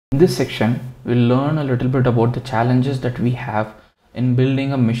In this section, we'll learn a little bit about the challenges that we have in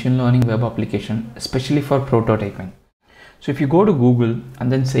building a machine learning web application, especially for prototyping. So if you go to Google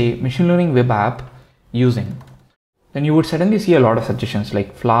and then say machine learning web app using, then you would suddenly see a lot of suggestions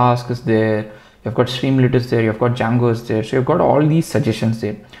like Flask is there, you've got Streamlit is there, you've got Django is there. So you've got all these suggestions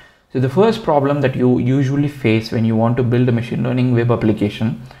there. So the first problem that you usually face when you want to build a machine learning web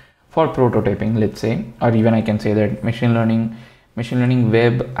application for prototyping, let's say, or even I can say that machine learning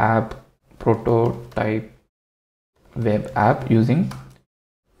web app prototype web app using,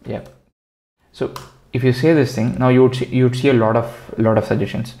 yeah. So if you say this thing, now you would see a lot of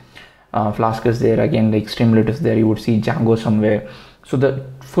suggestions. Flask is there, again like Streamlit is there, you would see Django somewhere. So the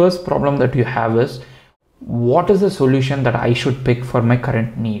first problem that you have is, what is the solution that I should pick for my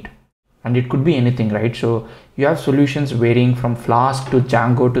current need? And it could be anything, right? So you have solutions varying from Flask to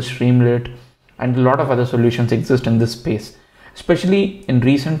Django to Streamlit, and a lot of other solutions exist in this space. Especially in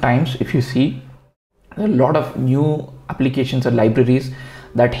recent times, if you see, there are a lot of new applications or libraries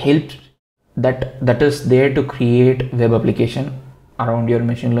that is there to create web application around your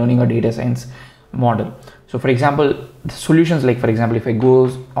machine learning or data science model. So for example, the solutions like, for example, if I go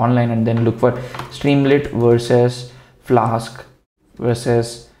online and then look for Streamlit versus Flask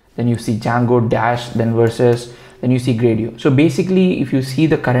versus, then you see Django dash, then versus, then you see Gradio. So basically, if you see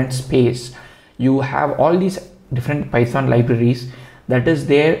the current space, you have all these different Python libraries that is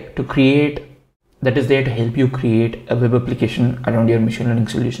there to help you create a web application around your machine learning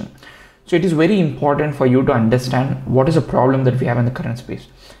solution. So it is very important for you to understand what is the problem that we have in the current space.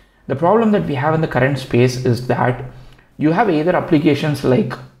 The problem that we have in the current space is that you have either applications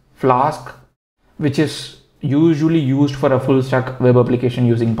like Flask, which is usually used for a full stack web application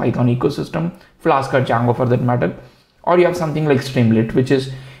using Python ecosystem, Flask or Django for that matter, or you have something like Streamlit, which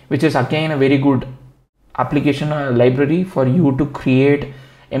is again a very good application or library for you to create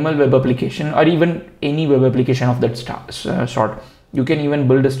ML web application or even any web application of that sort. You can even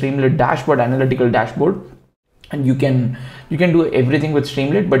build a Streamlit dashboard, analytical dashboard, and you can do everything with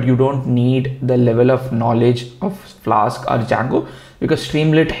Streamlit, but you don't need the level of knowledge of Flask or Django, because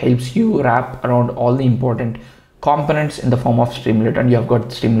Streamlit helps you wrap around all the important components in the form of Streamlit, and you have got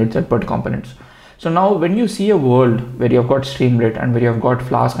Streamlit third-party components. So now when you see a world where you've got Streamlit and where you've got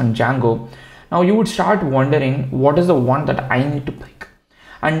Flask and Django, now you would start wondering, what is the one that I need to pick?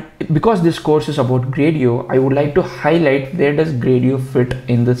 And because this course is about Gradio, I would like to highlight where does Gradio fit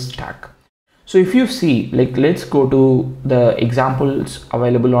in this stack. So if you see, like, let's go to the examples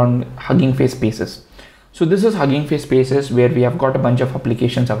available on Hugging Face Spaces. So this is Hugging Face Spaces where we have got a bunch of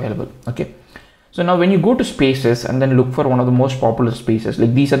applications available. Okay. So now when you go to Spaces and then look for one of the most popular spaces,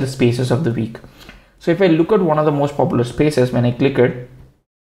 like these are the spaces of the week. So if I look at one of the most popular spaces, when I click it,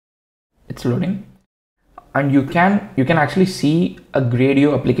 it's loading. And you can actually see a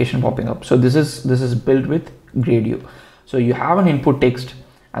Gradio application popping up. So this is built with Gradio. So you have an input text,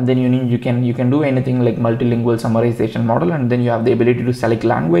 and then you can do anything like multilingual summarization model, and then you have the ability to select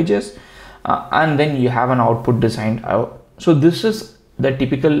languages, and then you have an output designed out. So this is the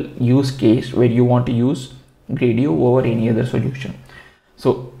typical use case where you want to use Gradio over any other solution.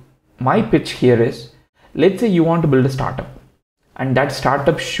 So my pitch here is, let's say you want to build a startup, and that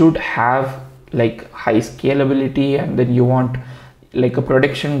startup should have like high scalability, and then you want like a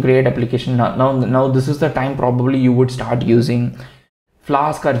production grade application. Now this is the time probably you would start using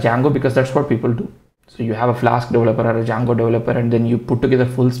Flask or Django, because that's what people do. So you have a Flask developer or a Django developer, and then you put together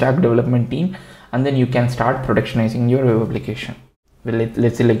full stack development team, and then you can start productionizing your web application. Well,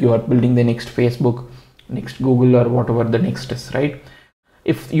 let's say like you are building the next Facebook, next Google, or whatever the next is, right?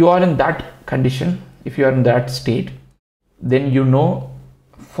 If you are in that condition, if you are in that state, then you know,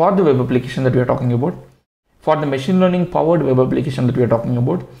 for the web application that we are talking about, for the machine learning powered web application that we are talking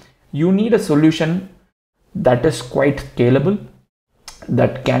about, you need a solution that is quite scalable,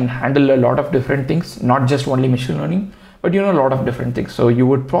 that can handle a lot of different things, not just only machine learning, but a lot of different things. So you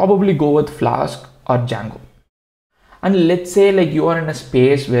would probably go with Flask or Django. And let's say like you are in a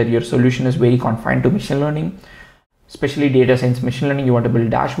space where your solution is very confined to machine learning, especially data science machine learning. You want to build a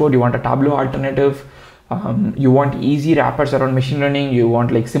dashboard, you want a Tableau alternative, you want easy wrappers around machine learning, you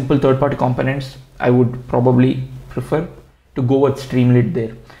want like simple third-party components. I would probably prefer to go with Streamlit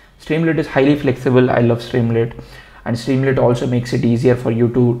there. Streamlit is highly flexible. I love Streamlit, and Streamlit also makes it easier for you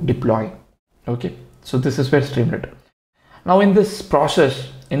to deploy. Okay, so this is where Streamlit. Now in this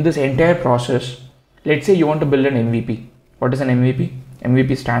process, in this entire process, let's say you want to build an MVP. What is an MVP?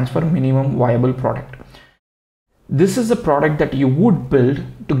 MVP stands for minimum viable product. This is a product that you would build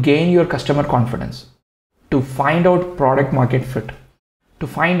to gain your customer confidence, to find out product market fit, to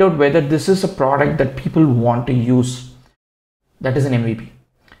find out whether this is a product that people want to use. That is an MVP.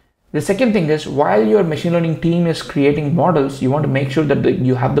 The second thing is, while your machine learning team is creating models, you want to make sure that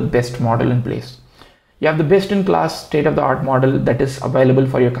you have the best model in place. You have the best in class state of the art model that is available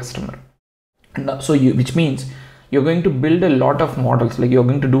for your customer. Which means you're going to build a lot of models, like you're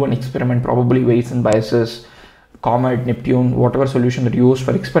going to do an experiment, probably weights and biases, Comet, Neptune, whatever solution that you use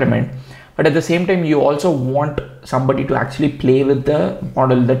for experiment. But at the same time, you also want somebody to actually play with the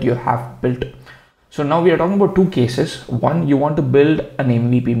model that you have built. So now we are talking about two cases. One, you want to build an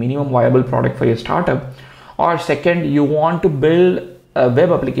MVP, minimum viable product for your startup. Or second, you want to build a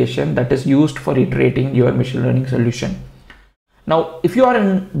web application that is used for iterating your machine learning solution. Now, if you are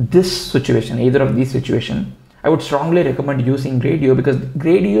in this situation, either of these situations, I would strongly recommend using Gradio, because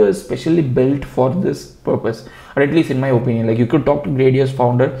Gradio is specially built for this purpose, or at least in my opinion. Like, you could talk to Gradio's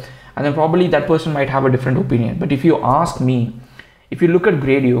founder and then probably that person might have a different opinion. But if you ask me, if you look at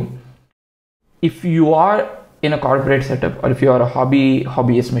Gradio, if you are in a corporate setup, or if you are a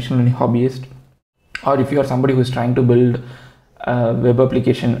hobbyist, machine learning hobbyist, or if you are somebody who is trying to build a web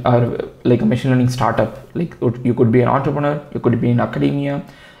application or like a machine learning startup, like you could be an entrepreneur, you could be in academia,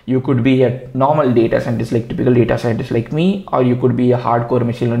 you could be a normal data scientist, like typical data scientist like me, or you could be a hardcore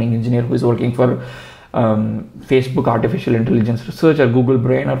machine learning engineer who is working for Facebook artificial intelligence research or Google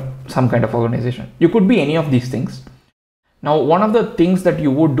Brain or some kind of organization. You could be any of these things. Now, one of the things that you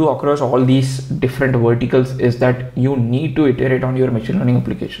would do across all these different verticals is that you need to iterate on your machine learning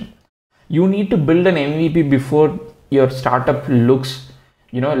application. You need to build an MVP before your startup looks,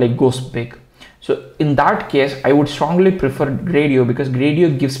 like goes big. So in that case, I would strongly prefer Gradio, because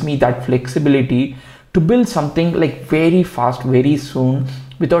Gradio gives me that flexibility to build something like very fast, very soon,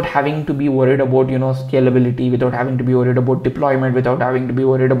 without having to be worried about, scalability, without having to be worried about deployment, without having to be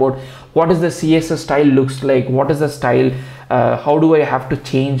worried about what is the CSS style looks like, what is the style, how do I have to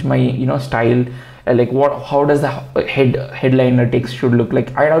change my, style, how does the headliner text should look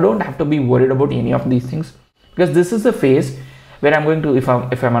like. I don't have to be worried about any of these things, because this is the phase where I'm going to, if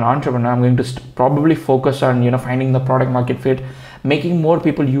I'm an entrepreneur, I'm going to probably focus on, finding the product market fit, making more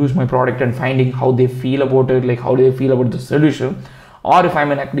people use my product and finding how they feel about it, like how do they feel about the solution. Or if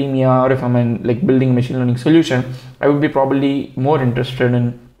I'm in academia, or if I'm in like building a machine learning solution, I would be probably more interested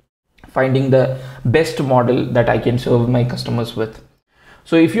in finding the best model that I can serve my customers with.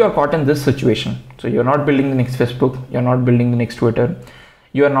 So if you are caught in this situation, so you're not building the next Facebook, you're not building the next Twitter,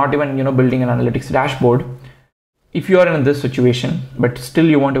 you are not even, building an analytics dashboard. If you are in this situation, but still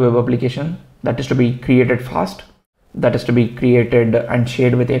you want a web application that is to be created fast, that is to be created and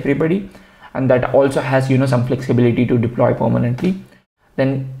shared with everybody, and that also has, some flexibility to deploy permanently,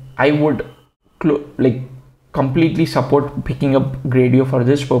 then I would completely support picking up Gradio for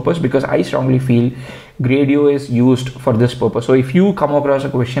this purpose, because I strongly feel Gradio is used for this purpose. So if you come across a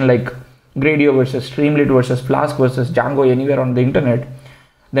question like Gradio versus Streamlit versus Flask versus Django anywhere on the internet,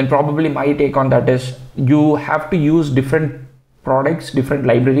 then probably my take on that is you have to use different products, different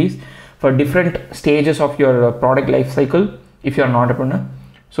libraries for different stages of your product life cycle if you're an entrepreneur.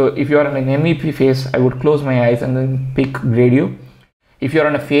 So if you are in an MVP phase, I would close my eyes and then pick Gradio. If you're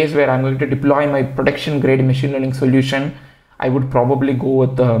in a phase where I'm going to deploy my production grade machine learning solution, I would probably go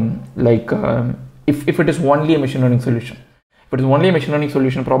with if it is only a machine learning solution. If it is only a machine learning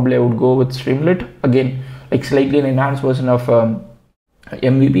solution, probably I would go with Streamlit, again, like slightly an enhanced version of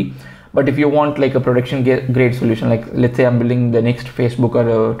MVP. But if you want like a production grade solution, like let's say I'm building the next Facebook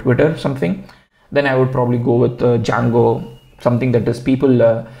or Twitter something, then I would probably go with Django, something that is people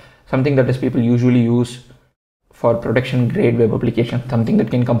usually use for production grade web application, something that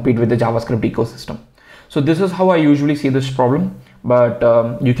can compete with the JavaScript ecosystem. So this is how I usually see this problem, but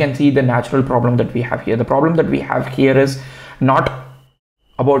you can see the natural problem that we have here. The problem that we have here is not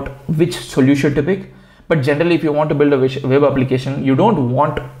about which solution to pick, but generally if you want to build a web application, you don't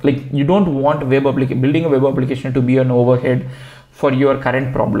want building a web application to be an overhead for your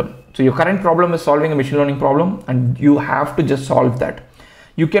current problem. So your current problem is solving a machine learning problem, and you have to just solve that.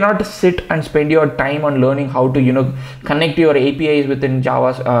 You cannot sit and spend your time on learning how to connect your APIs within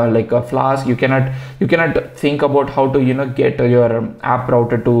Java like a Flask. You cannot think about how to get your app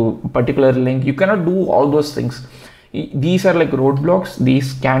routed to a particular link. You cannot do all those things. These are like roadblocks.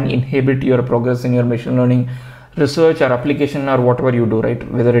 These can inhibit your progress in your machine learning research or application or whatever you do,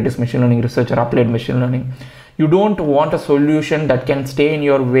 right? Whether it is machine learning research or applied machine learning. You don't want a solution that can stay in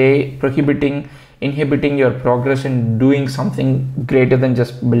your way, inhibiting your progress in doing something greater than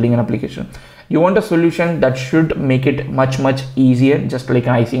just building an application. You want a solution that should make it much easier, just like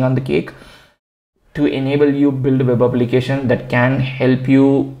an icing on the cake, to enable you build a web application that can help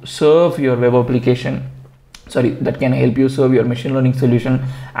you serve your web application. That can help you serve your machine learning solution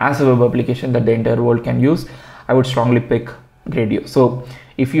as a web application that the entire world can use. I would strongly pick Gradio. So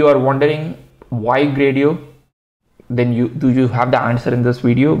If you are wondering why Gradio, then you have the answer in this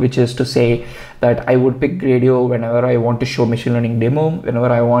video, which is to say that I would pick Gradio whenever I want to show machine learning demo, whenever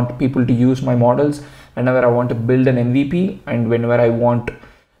I want people to use my models, whenever I want to build an MVP, and whenever I want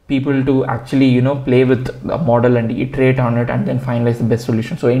people to actually, you know, play with the model and iterate on it and then finalize the best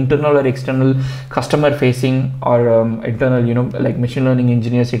solution. So internal or external, customer facing or internal, you know, like machine learning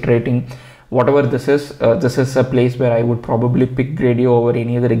engineers iterating, whatever this is a place where I would probably pick Gradio over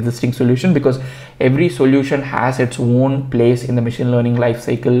any other existing solution, because every solution has its own place in the machine learning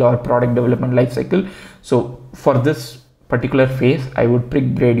lifecycle or product development lifecycle. So for this particular phase, I would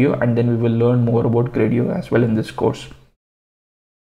pick Gradio, and then we will learn more about Gradio as well in this course.